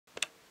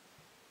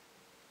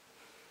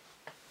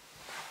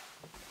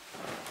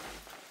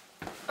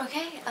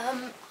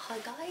Hi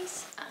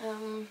guys.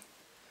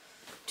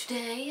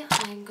 Today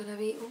I'm gonna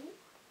be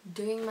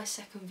doing my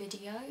second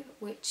video,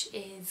 which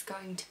is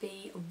going to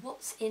be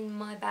what's in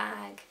my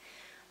bag.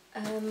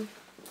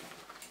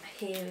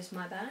 Here is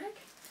my bag,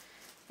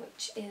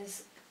 which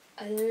is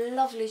a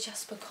lovely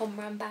Jasper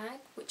Comran bag,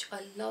 which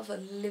I love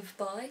and live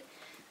by.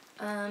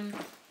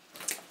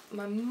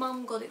 My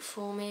mum got it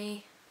for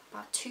me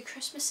about 2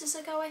 Christmases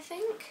ago, I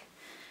think,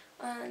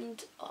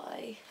 and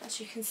as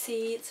you can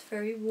see, it's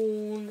very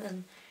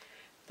worn,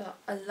 but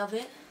I love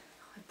it.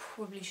 I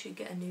probably should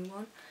get a new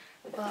one,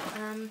 but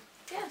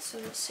yeah, so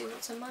let's see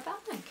what's in my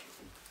bag.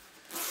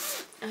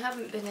 I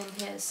haven't been in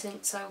here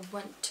since I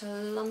went to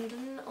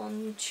London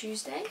on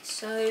Tuesday,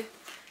 so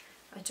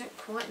I don't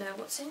quite know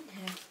what's in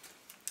here.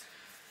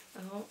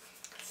 Oh,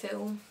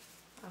 film.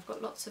 I've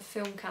got lots of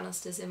film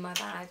canisters in my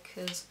bag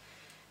because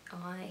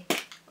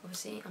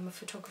I'm a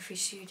photography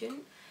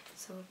student,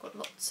 so I've got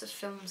lots of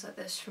films like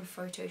this from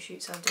photo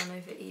shoots I've done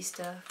over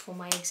Easter for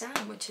my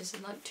exam, which is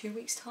in like 2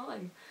 weeks'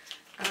 time.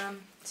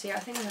 So yeah, I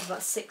think I have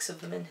about 6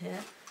 of them in here.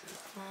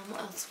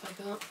 What else have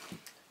I got?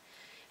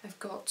 I've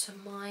got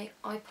my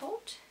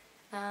iPod,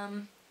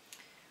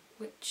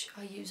 which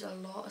I use a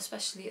lot,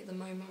 especially at the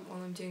moment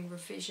while I'm doing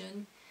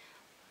revision.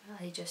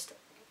 I just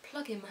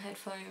plug in my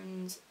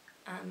headphones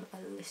and I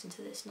listen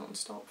to this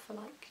non-stop for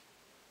like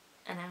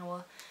an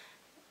hour,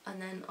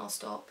 and then I'll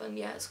stop, and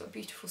yeah, it's got a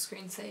beautiful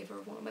screensaver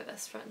of one of my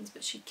best friends,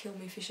 but she'd kill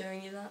me for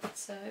showing you that.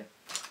 So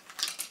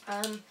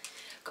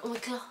got my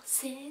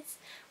glasses,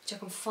 which I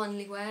can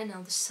finally wear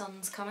now the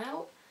sun's come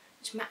out,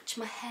 which match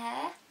my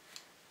hair.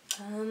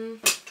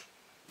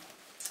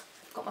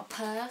 Got my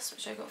purse,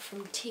 which I got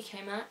from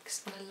TK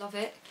Maxx, and I love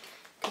it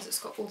because it's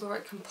got all the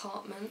right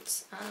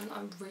compartments, and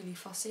I'm really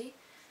fussy.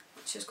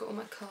 Which has got all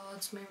my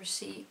cards, my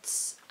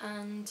receipts,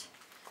 and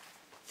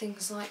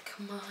things like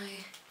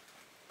my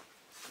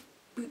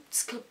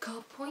Boots Club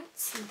card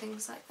points and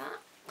things like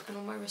that, and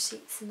all my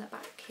receipts in the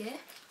back here,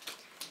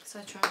 so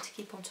I try to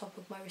keep on top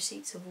of my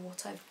receipts of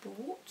what I've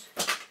bought.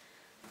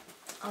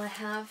 I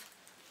have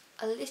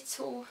a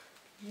little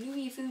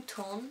Louis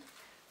Vuitton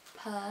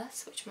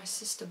purse which my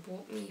sister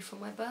bought me for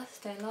my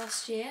birthday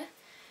last year,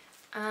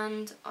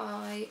 and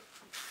I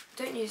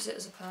don't use it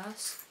as a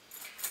purse.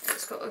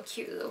 It's got a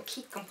cute little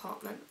key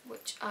compartment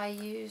which I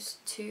use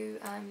to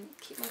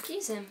keep my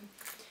keys in.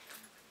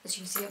 As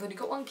you can see, I've only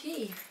got one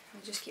key.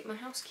 I just keep my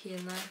house key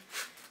in there.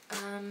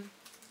 On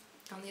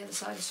the other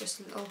side is just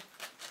a little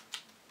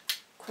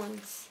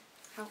coins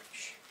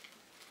pouch.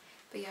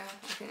 But yeah,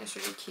 I think that's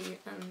really cute,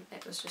 and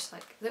it was just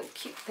like a little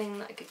cute thing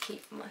that I could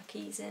keep my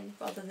keys in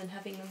rather than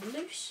having them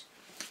loose.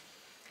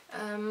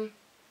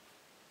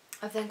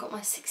 I've then got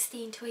my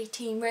 16 to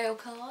 18 rail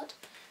card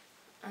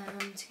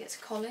to get to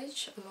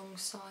college,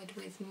 alongside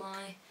with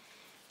my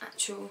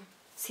actual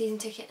season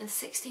ticket and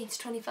 16 to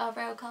 25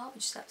 rail card,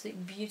 which is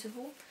absolutely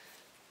beautiful.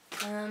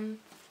 I've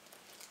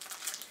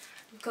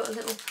got a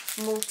little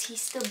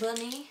Maltese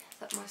bunny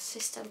that my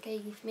sister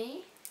gave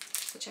me,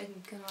 which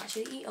I'm going to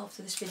actually eat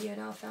after this video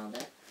now I found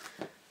it.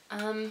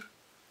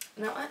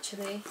 Now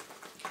actually,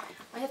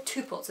 I have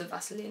 2 pots of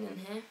Vaseline in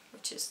here,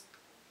 which is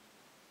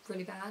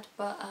really bad,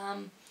 but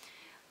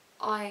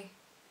I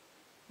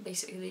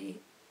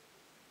basically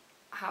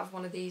have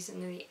one of these in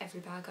nearly every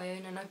bag I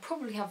own, and I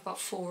probably have about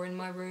 4 in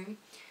my room.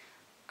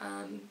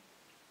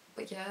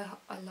 But yeah,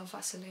 I love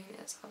Vaseline,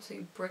 it's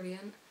absolutely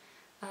brilliant.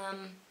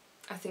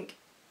 I think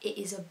it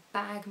is a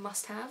bag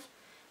must-have.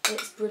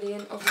 It's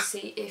brilliant,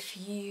 obviously, if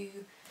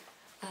you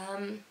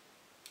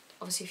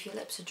if your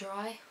lips are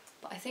dry,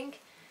 but I think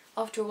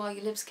after a while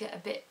your lips get a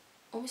bit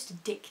almost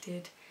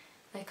addicted.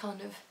 They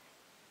kind of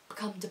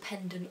become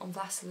dependent on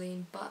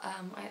Vaseline, but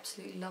I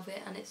absolutely love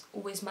it, and it's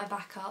always my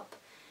backup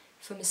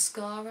for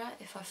mascara.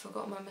 If I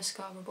forgot my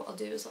mascara, what I'll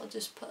do is I'll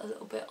just put a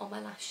little bit on my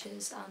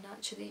lashes, and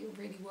actually it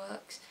really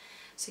works.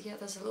 So yeah,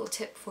 there's a little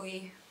tip for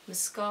you.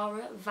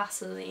 Mascara,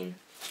 Vaseline.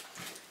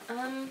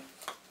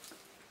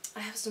 I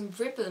have some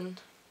ribbon,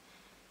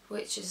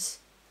 which has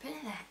been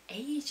in there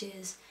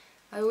ages.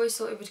 I always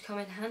thought it would come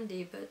in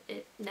handy, but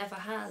it never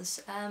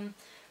has.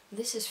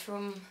 This is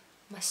from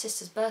my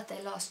sister's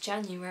birthday last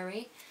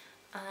January,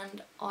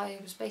 and I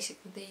was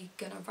basically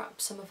going to wrap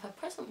some of her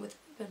present with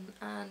ribbon,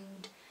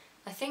 and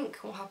I think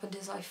what happened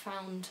is I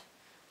found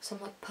some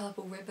like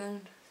purple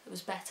ribbon that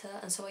was better,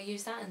 and so I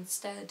used that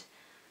instead,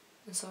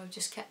 and so I've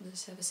just kept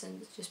this ever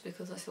since, just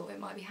because I thought it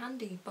might be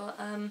handy. But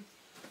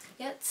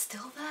yeah, it's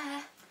still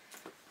there.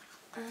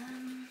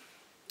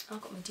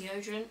 I've got my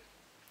deodorant,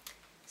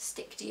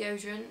 stick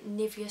deodorant,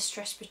 Nivea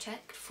Stress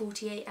Protect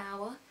 48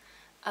 hour,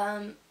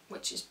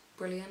 which is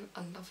brilliant.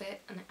 I love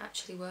it, and it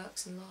actually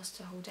works and lasts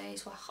a whole day,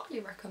 so I highly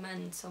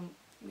recommend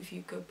if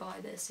you go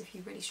buy this if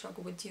you really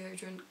struggle with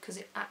deodorant, because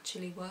it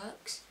actually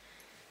works.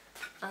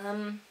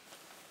 I've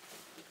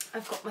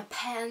got my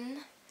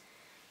pen.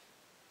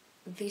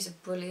 These are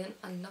brilliant.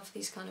 I love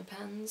these kind of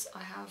pens.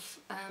 I have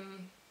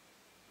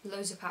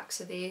loads of packs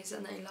of these,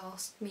 and they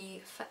last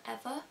me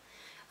forever.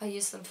 I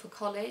use them for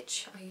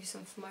college, I use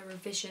them for my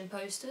revision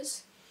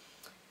posters,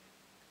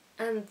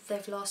 and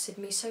they've lasted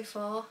me so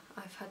far.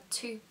 I've had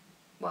 2,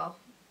 well,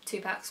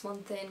 2 packs, one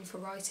thin for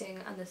writing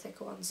and the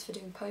thicker ones for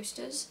doing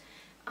posters,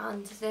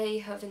 and they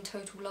have in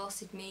total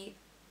lasted me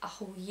a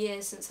whole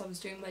year since I was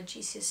doing my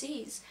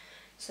GCSEs,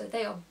 so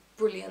they are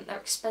brilliant. They're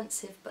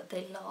expensive but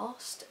they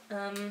last.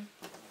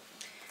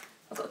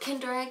 I've got a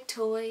Kinder Egg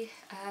toy.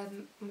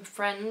 My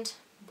friend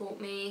bought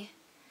me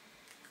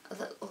a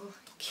little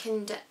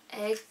Kinder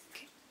Egg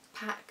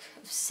pack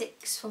of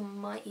 6 from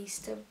my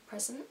Easter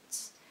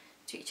presents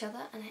to each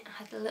other, and it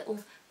had a little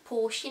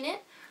Porsche in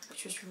it,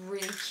 which was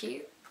really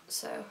cute,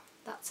 so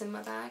that's in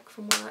my bag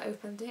from when I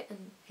opened it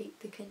and ate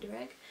the Kinder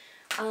Egg.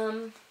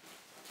 And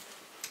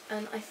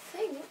I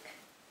think,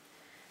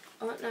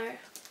 I don't know,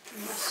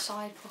 in my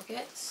side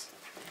pockets,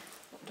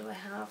 what do I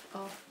have?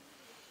 Oh,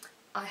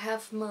 I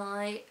have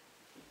my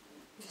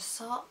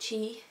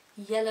Versace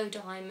Yellow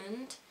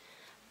Diamond,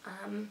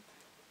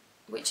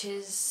 which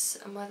is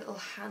my little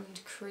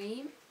hand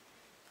cream,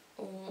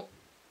 or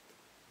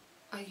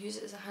I use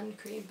it as a hand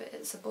cream but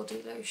it's a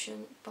body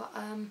lotion, but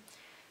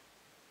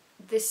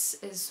this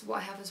is what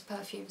I have as a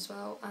perfume as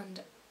well,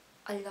 and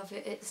I love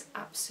it. It's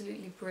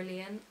absolutely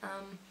brilliant.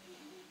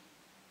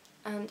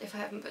 And if I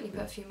haven't put any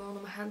perfume on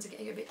and my hands are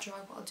getting a bit dry,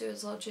 what I'll do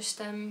is I'll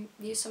just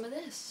use some of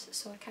this,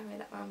 so I carry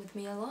that around with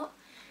me a lot.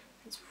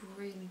 It's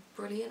really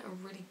brilliant. I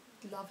really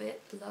love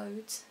it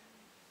loads.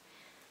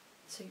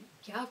 So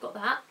yeah, I've got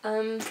that.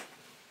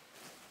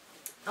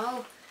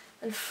 Oh,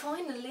 and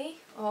finally,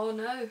 oh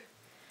no,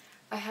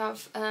 I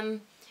have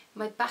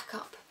my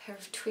backup pair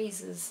of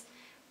tweezers,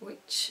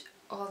 which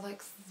are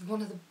like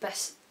one of the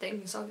best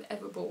things I've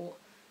ever bought.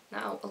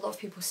 Now, a lot of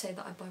people say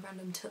that I buy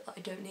random stuff that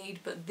I don't need,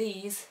 but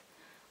these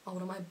are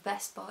one of my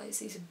best buys.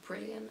 These are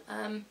brilliant.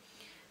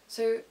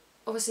 So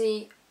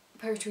obviously a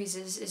pair of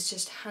tweezers is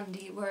just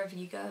handy wherever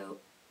you go.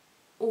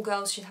 All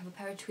girls should have a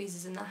pair of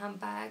tweezers in their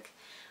handbag.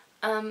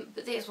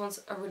 But these ones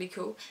are really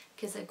cool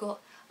because they've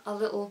got a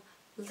little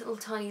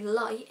tiny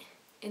light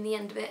in the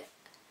end of it.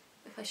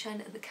 If I shine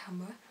it at the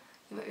camera,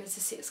 you might be able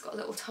to see it's got a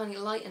little tiny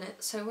light in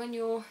it. So when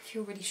if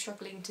you're really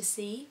struggling to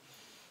see,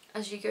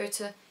 as you go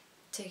to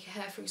take your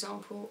hair, for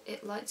example,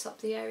 it lights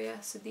up the area.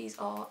 So these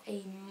are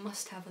a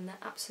must-have and they're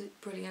absolutely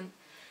brilliant.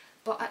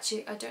 But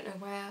actually, I don't know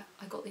where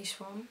I got these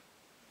from.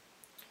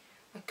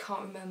 I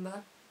can't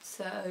remember,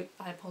 so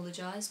I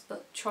apologise.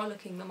 But try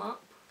looking them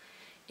up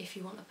if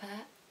you want a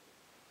pair.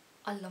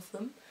 I love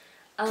them.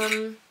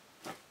 And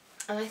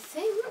I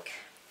think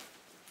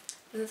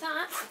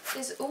that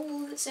is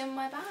all that's in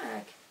my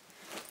bag.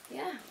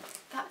 Yeah,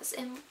 that's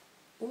in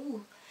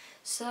all.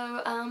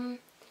 So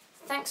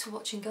thanks for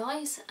watching,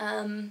 guys.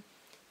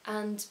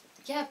 And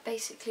yeah,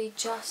 basically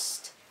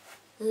just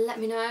let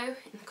me know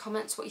in the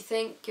comments what you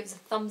think. Give us a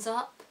thumbs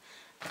up,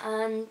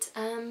 and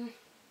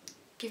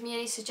give me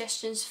any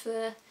suggestions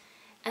for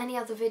any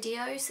other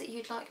videos that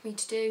you'd like me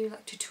to do,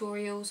 like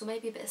tutorials or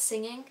maybe a bit of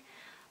singing.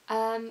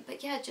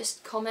 But yeah,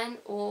 just comment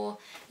or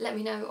let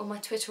me know on my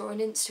Twitter or an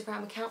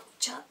Instagram account,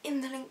 which are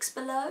in the links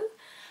below.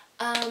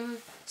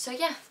 So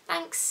yeah,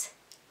 thanks.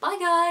 Bye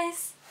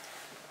guys.